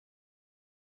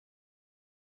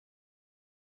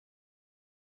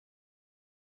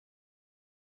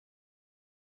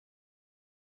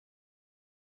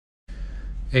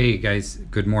Hey guys,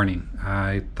 good morning.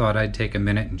 I thought I'd take a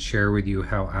minute and share with you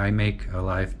how I make a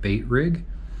live bait rig.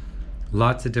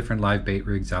 Lots of different live bait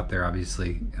rigs out there,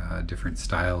 obviously, different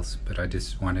styles, but I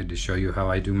just wanted to show you how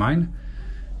I do mine.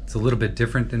 It's a little bit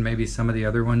different than maybe some of the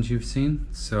other ones you've seen,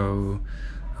 so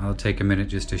I'll take a minute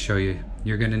just to show you.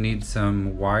 You're going to need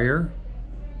some wire.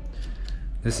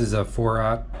 This is a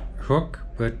 4/0 hook,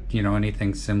 but you know,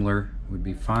 anything similar would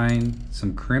be fine.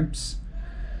 Some crimps,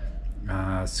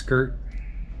 skirt,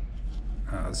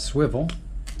 swivel,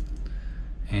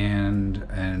 and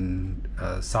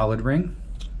a solid ring,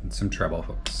 and some treble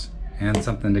hooks, and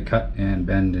something to cut and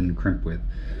bend and crimp with.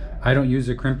 I don't use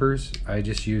the crimpers, I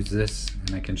just use this,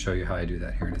 and I can show you how I do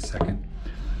that here in a second.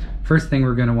 First thing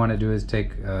we're going to want to do is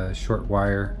take a short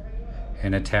wire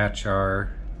and attach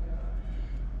our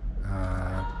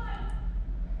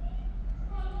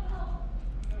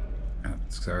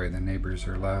sorry, the neighbors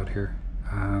are loud here.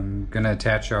 I'm going to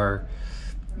attach our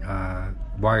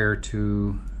wire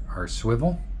to our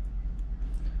swivel.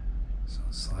 So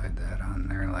slide that on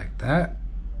there like that.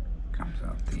 Comes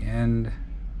out the end.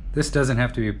 This doesn't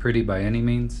have to be pretty by any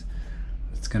means.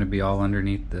 It's going to be all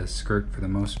underneath the skirt for the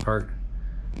most part.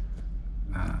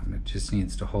 It just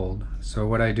needs to hold. So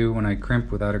what I do when I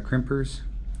crimp without a crimpers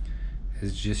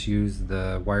is just use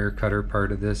the wire cutter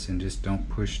part of this and just don't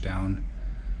push down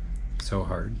so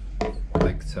hard,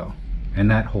 like so. And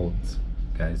that holds,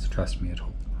 guys, trust me,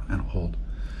 it'll hold.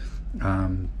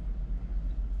 And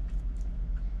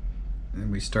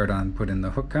we start on putting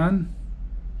the hook on.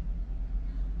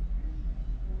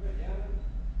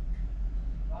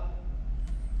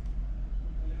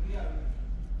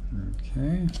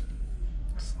 Okay,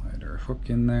 slide our hook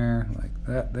in there like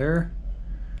that there.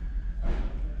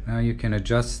 Now you can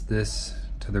adjust this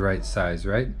to the right size,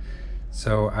 right?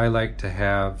 So I like to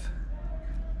have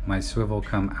my swivel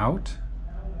come out,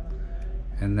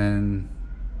 and then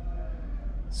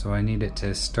so I need it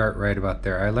to start right about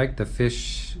there. I like the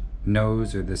fish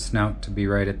nose or the snout to be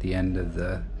right at the end of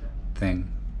the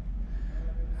thing.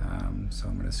 So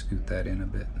I'm going to scoot that in a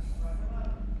bit.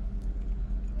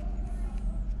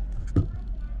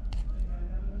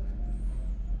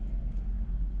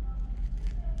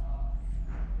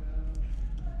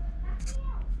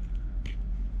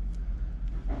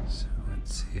 So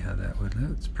let's see how that would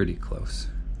look. It's pretty close.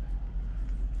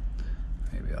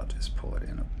 Maybe I'll just pull it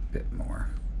in a bit more.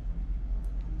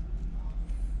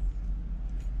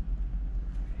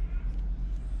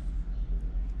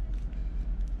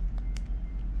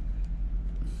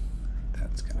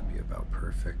 That's going to be about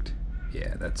perfect.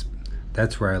 Yeah,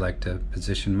 that's where I like to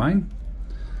position mine.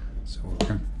 So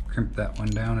we'll crimp that one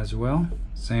down as well.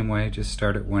 Same way, just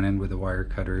start at one end with the wire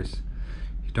cutters.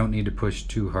 You don't need to push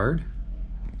too hard.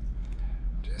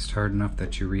 Just hard enough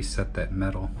that you reset that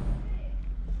metal.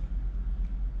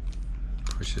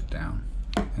 Push it down.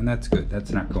 And that's good.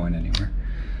 That's not going anywhere.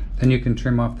 Then you can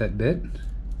trim off that bit.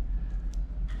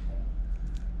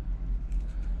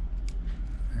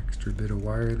 Extra bit of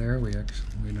wire there. We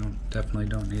definitely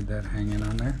don't need that hanging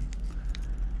on there.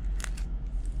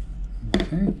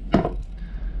 Okay.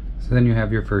 So then you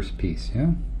have your first piece,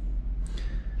 yeah?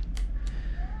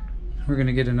 We're going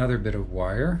to get another bit of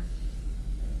wire.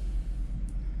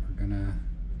 We're going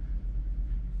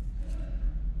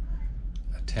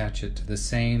to attach it to the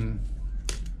same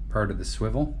part of the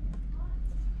swivel.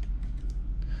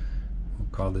 We'll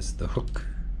call this the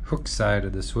hook side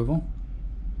of the swivel,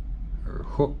 or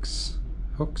hook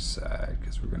side,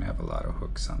 because we're going to have a lot of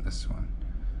hooks on this one.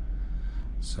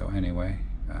 So anyway,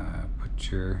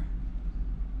 put your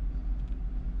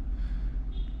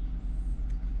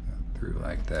through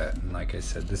like that, and like I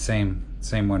said, the same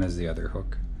one as the other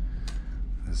hook.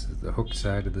 This is the hook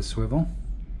side of the swivel.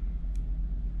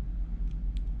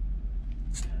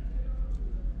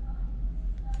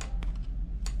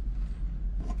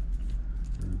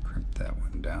 And crimp that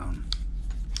one down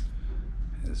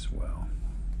as well.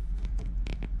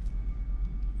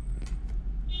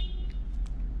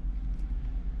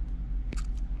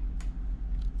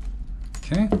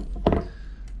 Okay,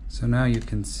 so now you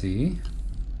can see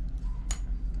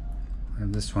I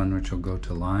have this one which will go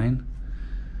to line,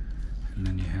 and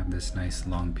then you have this nice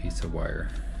long piece of wire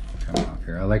coming off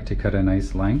here. I like to cut a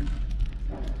nice length,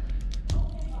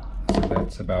 so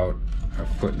that's about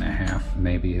 1.5 feet,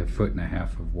 maybe 1.5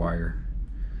 feet of wire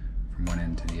from one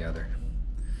end to the other.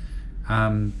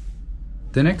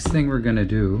 The next thing we're going to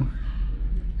do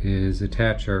is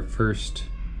attach our first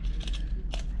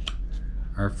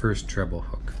treble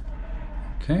hook.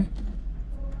 Okay.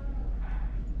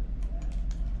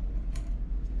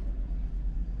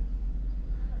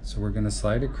 So we're going to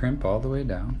slide a crimp all the way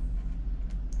down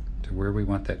to where we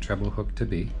want that treble hook to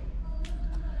be.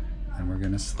 And we're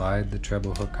going to slide the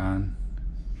treble hook on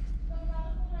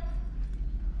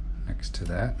next to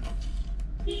that.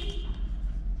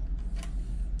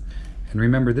 And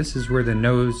remember, this is where the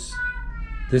nose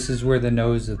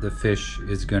of the fish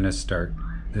is going to start.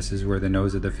 This is where the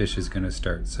nose of the fish is going to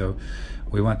start. So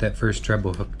we want that first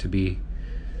treble hook to be,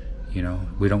 you know,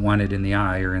 we don't want it in the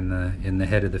eye or in the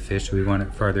head of the fish. We want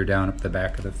it farther down up the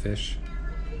back of the fish.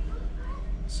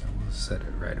 So we'll set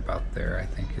it right about there, I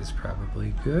think is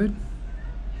probably good.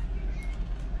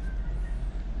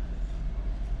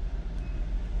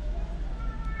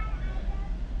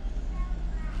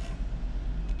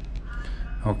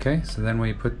 Okay, so then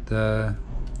we put the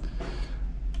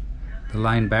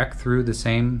line back through the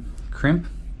same crimp,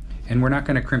 and we're not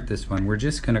going to crimp this one, we're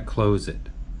just going to close it.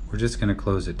 We're just going to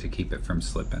close it to keep it from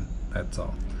slipping, that's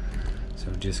all.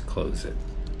 So just close it.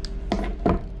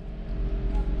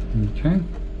 Okay,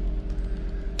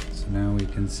 so now we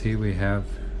can see we have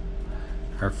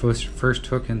our first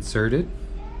hook inserted.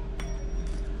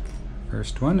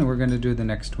 First one, and we're going to do the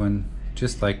next one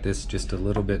just like this, just a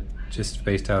little bit, just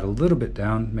spaced out a little bit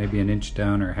down, maybe an inch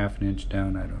down or half an inch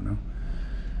down, I don't know.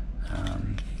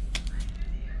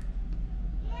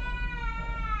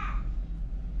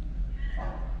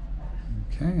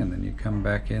 Okay, and then you come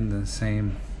back in the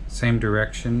same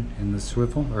direction in the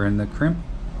swivel or in the crimp.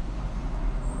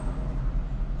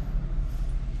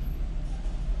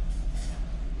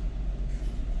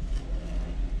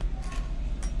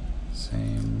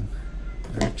 Same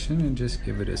direction and just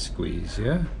give it a squeeze,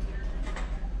 yeah?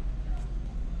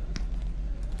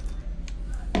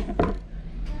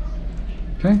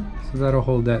 Okay, so that'll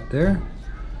hold that there.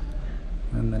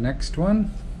 And the next one,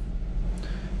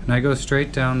 and I go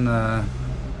straight down the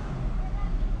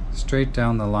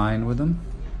line with them.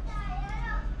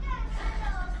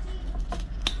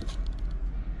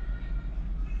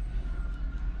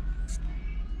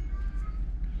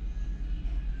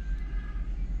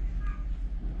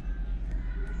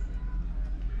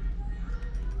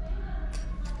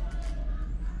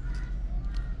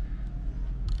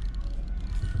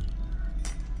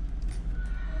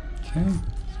 Okay,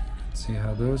 see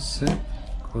how those sit.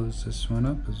 Close this one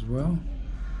up as well.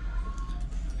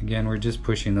 Again, we're just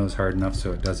pushing those hard enough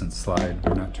so it doesn't slide.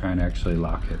 We're not trying to actually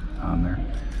lock it on there.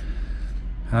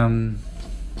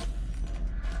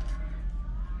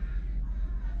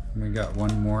 We got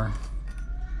one more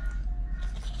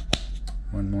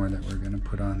that we're going to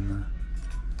put on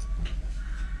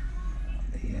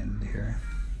the end here.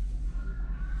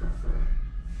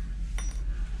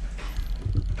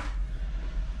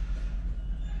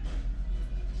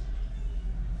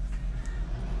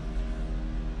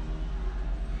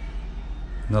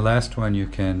 The last one you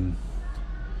can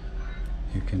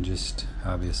just,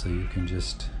 obviously you can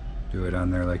just do it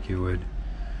on there like you would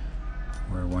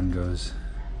where one goes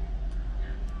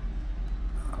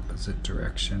opposite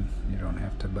direction. You don't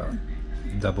have to about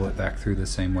double it back through the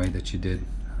same way that you did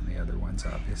on the other ones,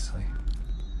 obviously.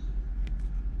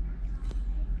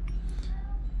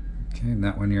 Okay, and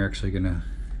that one you're actually gonna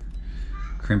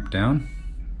crimp down.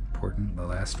 Important, the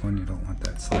last one, you don't want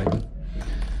that sliding.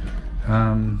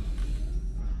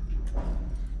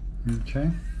 Okay.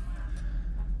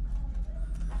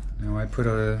 Now I put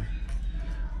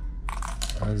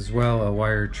as well a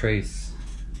wire trace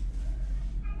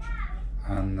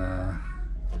on the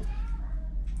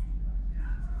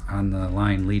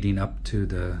line leading up to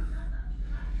the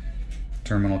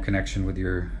terminal connection with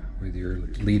your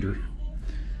leader.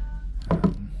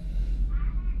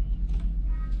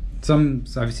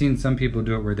 I've seen some people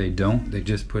do it where they don't. They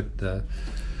just put their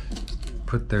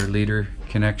leader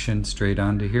connection straight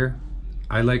onto here.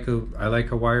 I like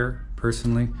a wire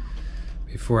personally.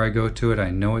 Before I go to it, I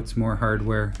know it's more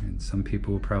hardware, and some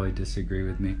people will probably disagree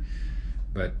with me,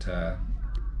 but I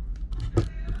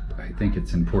think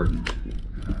it's important.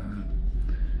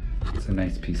 It's a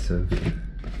nice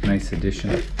nice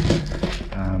addition.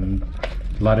 A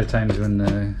lot of times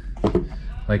when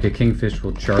like a kingfish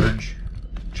will charge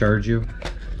you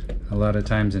a lot of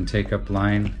times and take up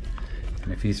line,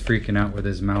 and if he's freaking out with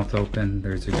his mouth open,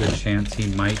 there's a good chance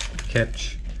he might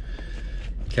catch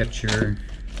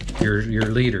your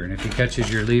leader. And if he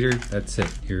catches your leader, that's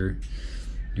it. You're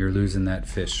losing that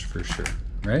fish for sure,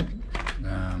 right?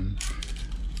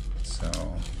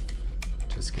 So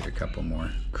just get a couple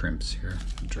more crimps here.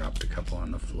 Dropped a couple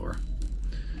on the floor.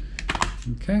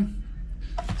 Okay,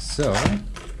 so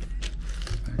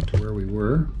back to where we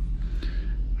were.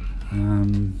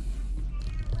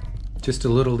 Just a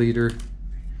little leader,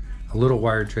 a little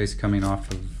wire trace coming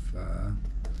off of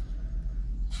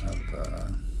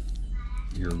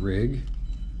your rig.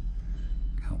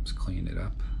 Helps clean it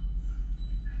up.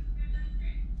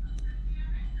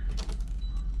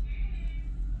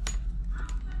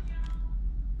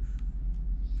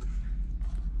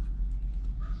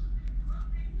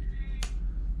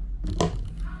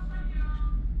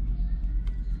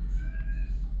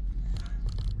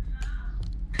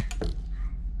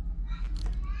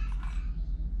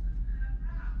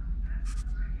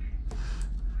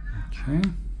 Okay.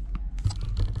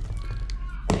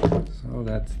 So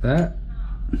that's that.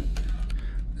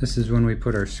 This is when we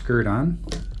put our skirt on.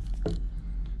 So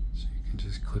you can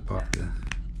just clip off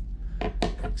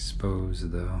expose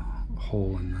the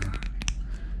hole in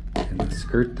the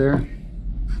skirt there.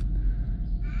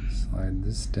 Slide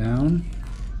this down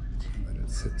so that it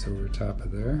sits over top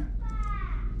of there.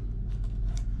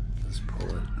 Just pull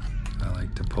it. I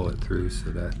like to pull it through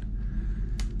so that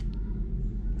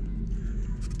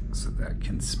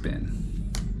can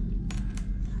spin.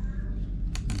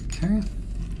 Okay.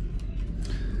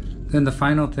 Then the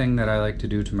final thing that I like to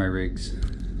do to my rigs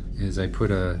is I put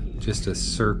a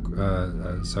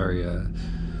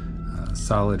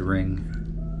solid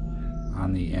ring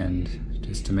on the end,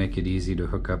 just to make it easy to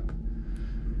hook up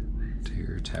to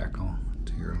your tackle,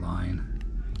 to your line.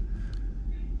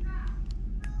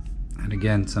 And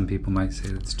again, some people might say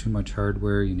it's too much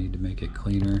hardware, you need to make it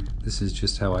cleaner. This is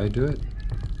just how I do it.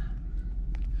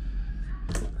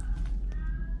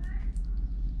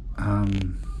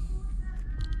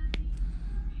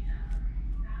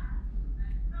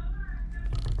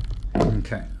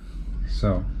 Okay,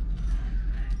 so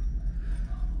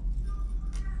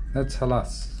that's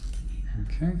halas.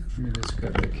 Okay, let me just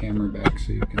grab the camera back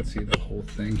so you can see the whole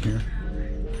thing here.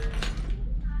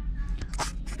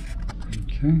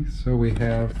 Okay, so we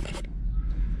have,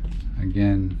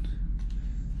 again,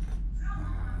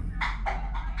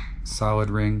 solid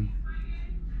ring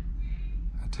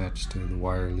attached to the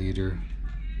wire leader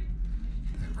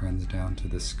that runs down to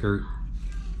the skirt.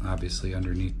 Obviously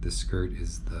underneath the skirt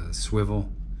is the swivel.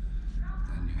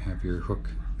 Then you have your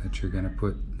hook that you're going to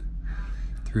put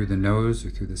through the nose or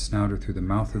through the snout or through the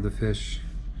mouth of the fish.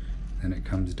 Then it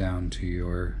comes down to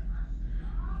your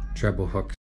treble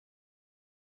hook